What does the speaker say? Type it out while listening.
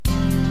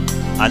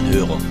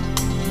Anhörung.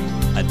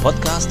 Ein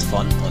Podcast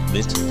von und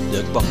mit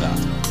Dirk Bongard.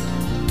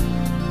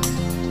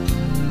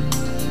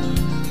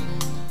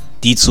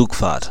 Die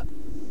Zugfahrt.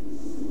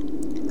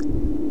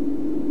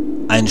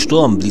 Ein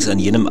Sturm blies an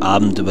jenem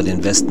Abend über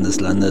den Westen des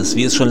Landes,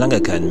 wie es schon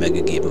lange keinen mehr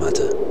gegeben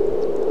hatte.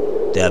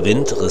 Der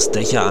Wind riss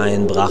Dächer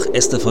ein, brach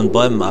Äste von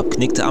Bäumen ab,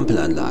 knickte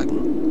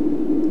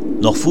Ampelanlagen.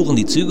 Noch fuhren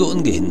die Züge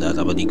ungehindert,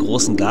 aber die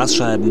großen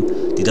Glasscheiben,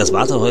 die das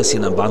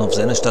Wartehäuschen am Bahnhof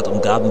Sennestadt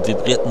umgaben,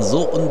 vibrierten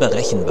so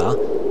unberechenbar,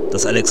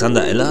 dass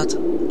Alexander Ellard,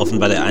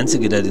 offenbar der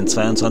Einzige, der den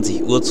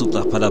 22-Uhr-Zug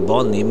nach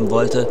Paderborn nehmen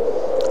wollte,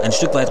 ein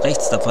Stück weit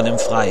rechts davon im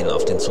Freien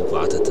auf den Zug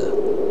wartete.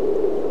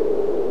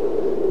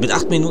 Mit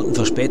 8 Minuten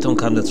Verspätung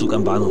kam der Zug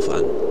am Bahnhof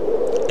an.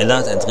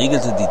 Ellard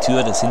entriegelte die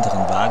Tür des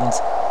hinteren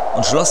Wagens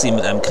und schloss sie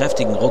mit einem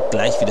kräftigen Ruck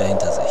gleich wieder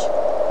hinter sich.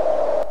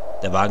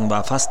 Der Wagen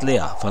war fast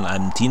leer, von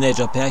einem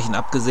Teenager-Pärchen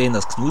abgesehen,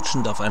 das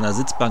knutschend auf einer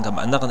Sitzbank am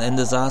anderen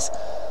Ende saß,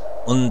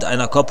 und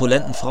einer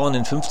korpulenten Frau in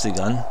den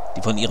 50ern,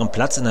 die von ihrem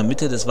Platz in der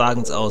Mitte des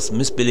Wagens aus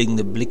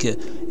missbilligende Blicke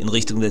in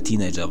Richtung der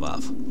Teenager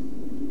warf.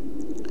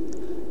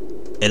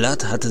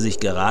 Ellard hatte sich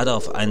gerade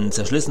auf einen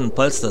zerschlissenen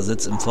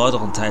Polstersitz im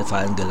vorderen Teil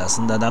fallen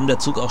gelassen, da nahm der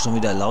Zug auch schon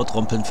wieder laut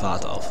rumpelnd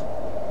Fahrt auf.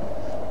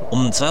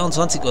 Um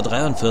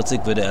 22:43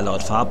 Uhr würde er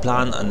laut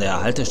Fahrplan an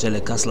der Haltestelle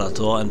Kasseler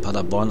Tor in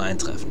Paderborn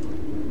eintreffen.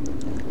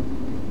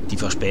 Die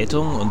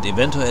Verspätung und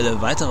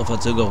eventuelle weitere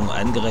Verzögerung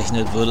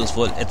eingerechnet würde es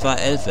wohl etwa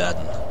 11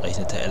 werden,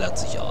 rechnete Ellard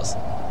sich aus.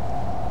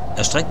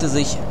 Er streckte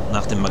sich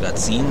nach dem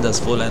Magazin,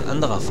 das wohl ein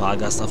anderer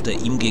Fahrgast auf der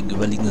ihm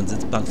gegenüberliegenden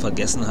Sitzbank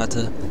vergessen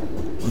hatte,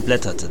 und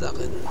blätterte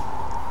darin.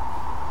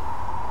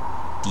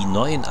 Die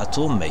neuen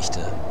Atommächte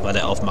war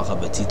der Aufmacher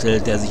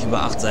betitelt, der sich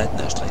über 8 Seiten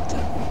erstreckte.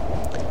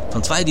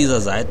 Von 2 dieser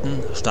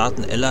Seiten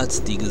starrten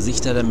Ellard die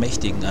Gesichter der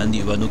Mächtigen an, die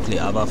über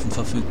Nuklearwaffen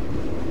verfügten.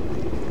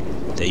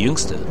 Der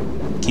jüngste,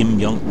 Kim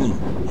Jong-un,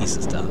 hieß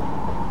es da.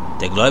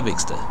 Der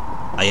gläubigste,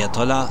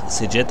 Ayatollah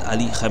Seyyed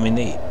Ali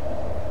Khamenei.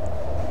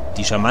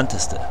 Die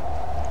charmanteste,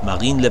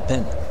 Marine Le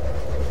Pen.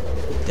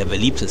 Der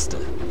beliebteste,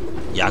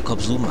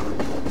 Jacob Zuma.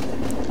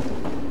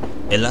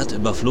 Ellard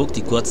überflog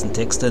die kurzen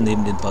Texte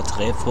neben den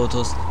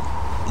Porträtfotos,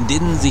 in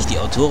denen sich die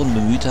Autoren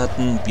bemüht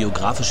hatten,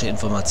 biografische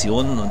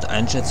Informationen und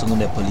Einschätzungen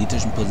der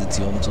politischen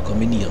Positionen zu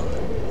kombinieren.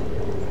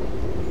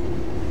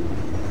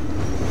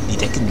 Die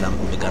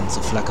Deckenlampen begannen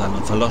zu flackern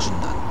und verloschen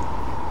dann.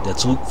 Der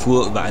Zug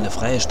fuhr über eine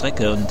freie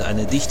Strecke und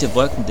eine dichte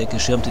Wolkendecke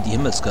schirmte die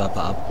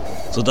Himmelskörper ab,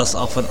 sodass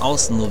auch von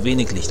außen nur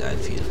wenig Licht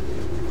einfiel.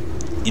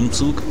 Im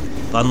Zug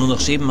waren nur noch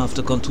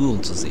schemenhafte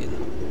Konturen zu sehen.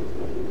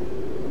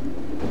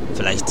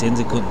 Vielleicht 10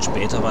 Sekunden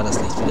später war das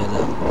Licht wieder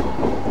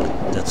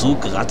da. Der Zug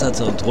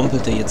ratterte und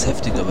rumpelte jetzt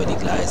heftig über die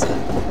Gleise.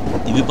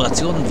 Die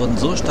Vibrationen wurden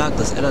so stark,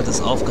 dass Ellard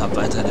es aufgab,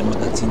 weiter in dem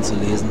Magazin zu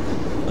lesen,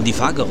 und die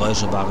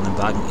Fahrgeräusche waren im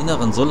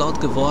Wageninneren so laut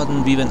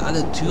geworden, wie wenn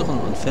alle Türen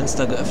und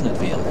Fenster geöffnet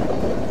wären.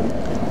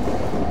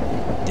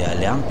 Der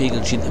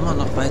Lärmpegel schien immer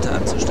noch weiter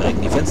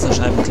anzusteigen. Die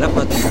Fensterscheiben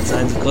klapperten, als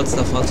seien sie kurz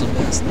davor zu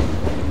bersten.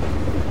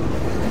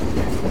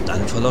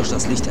 Dann verlosch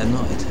das Licht erneut.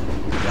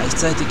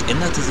 Gleichzeitig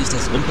änderte sich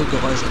das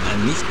Rumpelgeräusch in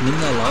ein nicht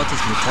minder lautes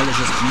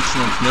metallisches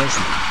Quietschen und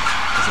Knirschen,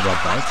 das aber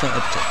bald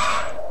verebbte.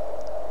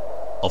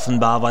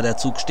 Offenbar war der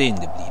Zug stehen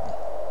geblieben.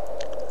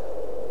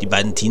 Die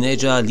beiden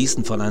Teenager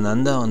ließen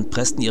voneinander und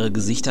pressten ihre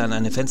Gesichter an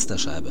eine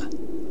Fensterscheibe.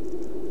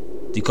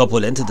 Die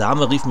korpulente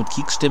Dame rief mit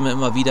Kieksstimme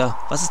immer wieder: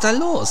 »Was ist da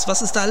los?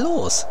 Was ist da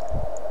los?«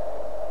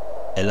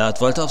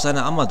 Ellard wollte auf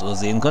seine Armbanduhr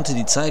sehen, konnte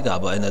die Zeiger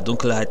aber in der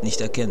Dunkelheit nicht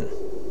erkennen.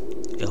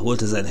 Er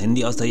holte sein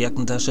Handy aus der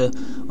Jackentasche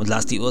und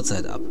las die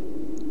Uhrzeit ab.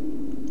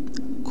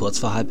 Kurz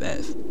vor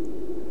 10:30.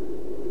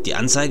 Die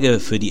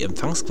Anzeige für die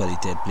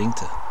Empfangsqualität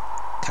blinkte.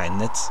 Kein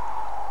Netz.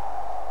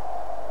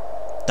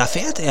 »Da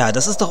fährt er,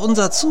 das ist doch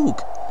unser Zug!«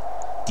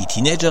 Die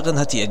Teenagerin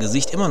hatte ihr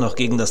Gesicht immer noch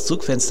gegen das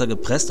Zugfenster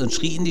gepresst und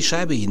schrie in die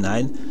Scheibe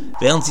hinein,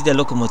 während sie der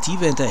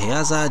Lokomotive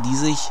hinterher sah, die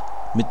sich,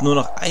 mit nur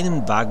noch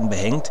einem Wagen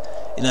behängt,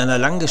 in einer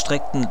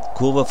langgestreckten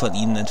Kurve von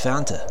ihnen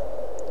entfernte.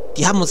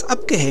 »Die haben uns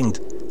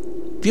abgehängt!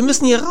 Wir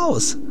müssen hier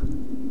raus!«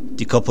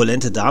 Die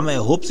korpulente Dame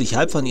erhob sich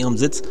halb von ihrem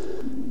Sitz,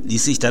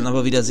 ließ sich dann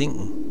aber wieder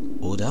sinken.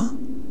 Oder?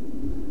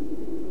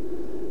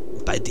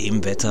 Bei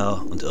dem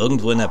Wetter und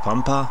irgendwo in der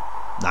Pampa?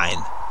 Nein,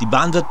 die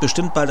Bahn wird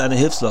bestimmt bald eine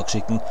Hilfslok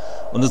schicken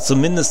und uns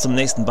zumindest zum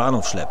nächsten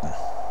Bahnhof schleppen.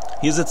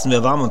 Hier sitzen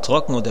wir warm und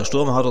trocken und der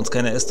Sturm haut uns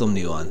keine Äste um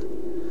die Ohren.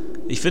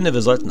 Ich finde,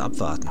 wir sollten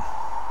abwarten.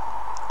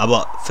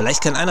 Aber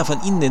vielleicht kann einer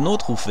von Ihnen den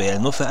Notruf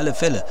wählen, nur für alle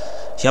Fälle.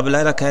 Ich habe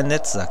leider kein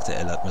Netz, sagte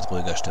Ellard mit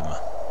ruhiger Stimme.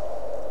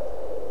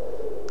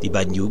 Die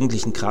beiden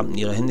Jugendlichen kramten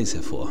ihre Handys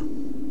hervor.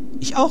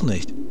 Ich auch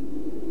nicht.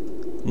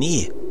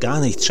 Nee, gar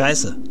nichts,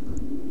 scheiße.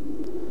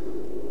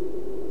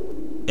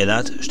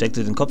 Ellard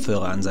steckte den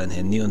Kopfhörer an sein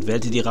Handy und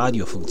wählte die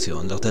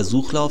Radiofunktion, doch der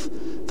Suchlauf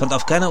fand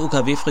auf keiner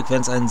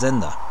UKW-Frequenz einen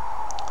Sender.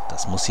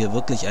 Das muss hier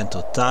wirklich ein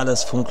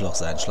totales Funkloch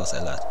sein, schloss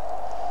Ellard.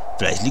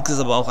 Vielleicht liegt es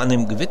aber auch an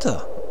dem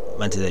Gewitter,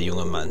 meinte der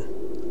junge Mann.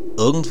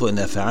 Irgendwo in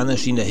der Ferne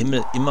schien der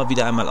Himmel immer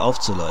wieder einmal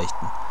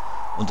aufzuleuchten,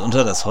 und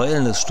unter das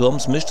Heulen des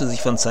Sturms mischte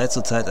sich von Zeit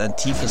zu Zeit ein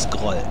tiefes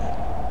Grollen.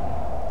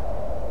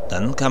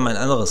 Dann kam ein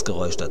anderes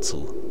Geräusch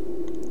dazu,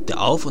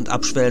 der auf- und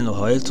abschwellende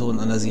Heulton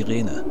einer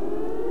Sirene.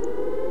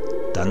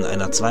 dann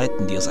einer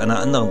zweiten, die aus einer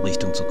anderen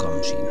Richtung zu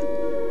kommen schien.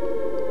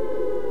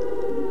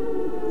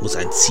 Muss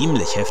ein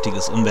ziemlich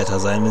heftiges Unwetter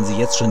sein, wenn Sie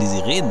jetzt schon die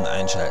Sirenen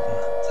einschalten,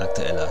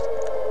 sagte Ellard.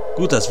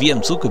 Gut, dass wir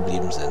im Zug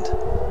geblieben sind.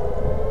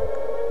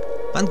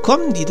 Wann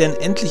kommen die denn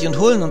endlich und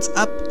holen uns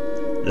ab?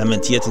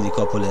 Lamentierte die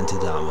korpulente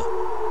Dame.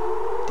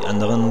 Die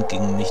anderen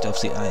gingen nicht auf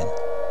sie ein.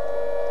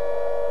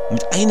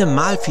 Mit einem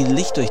Mal fiel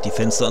Licht durch die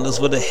Fenster und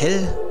es wurde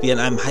hell wie an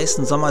einem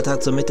heißen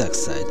Sommertag zur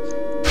Mittagszeit.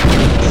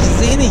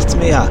 Ich sehe nichts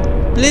mehr!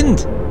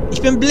 Blind!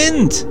 Ich bin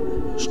blind!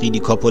 Schrie die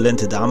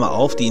korpulente Dame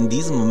auf, die in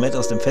diesem Moment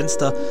aus dem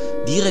Fenster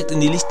direkt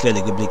in die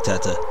Lichtquelle geblickt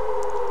hatte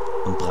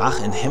und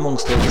brach in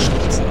hemmungsloses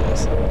Schluchzen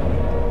aus.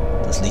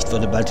 Das Licht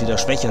wurde bald wieder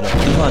schwächer,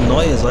 doch immer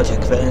neue solcher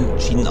Quellen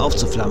schienen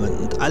aufzuflammen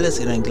und alles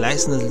in ein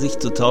gleißendes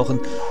Licht zu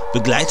tauchen,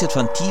 begleitet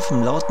von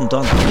tiefem, lauten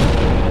Donner.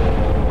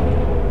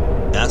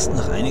 Erst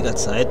nach einiger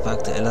Zeit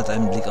wagte Ellard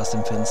einen Blick aus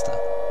dem Fenster.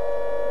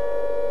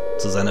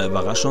 Zu seiner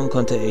Überraschung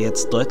konnte er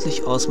jetzt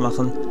deutlich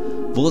ausmachen,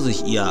 wo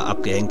sich ihr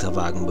abgehängter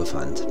Wagen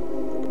befand.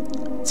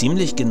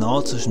 Ziemlich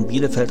genau zwischen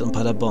Bielefeld und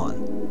Paderborn.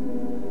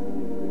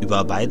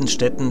 Über beiden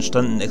Städten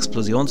standen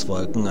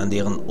Explosionswolken, an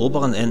deren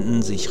oberen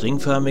Enden sich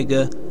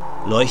ringförmige,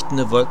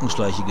 leuchtende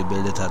Wolkenschläuche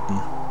gebildet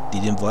hatten, die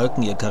den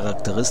Wolken ihr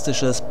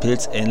charakteristisches,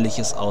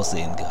 pilzähnliches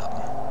Aussehen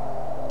gaben.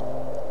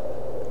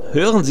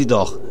 »Hören Sie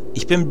doch,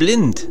 ich bin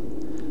blind«,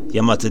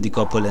 jammerte die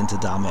korpulente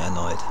Dame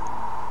erneut.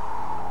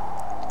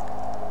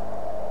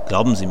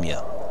 »Glauben Sie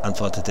mir«,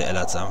 antwortete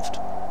Ellard sanft,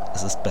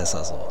 »es ist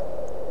besser so.«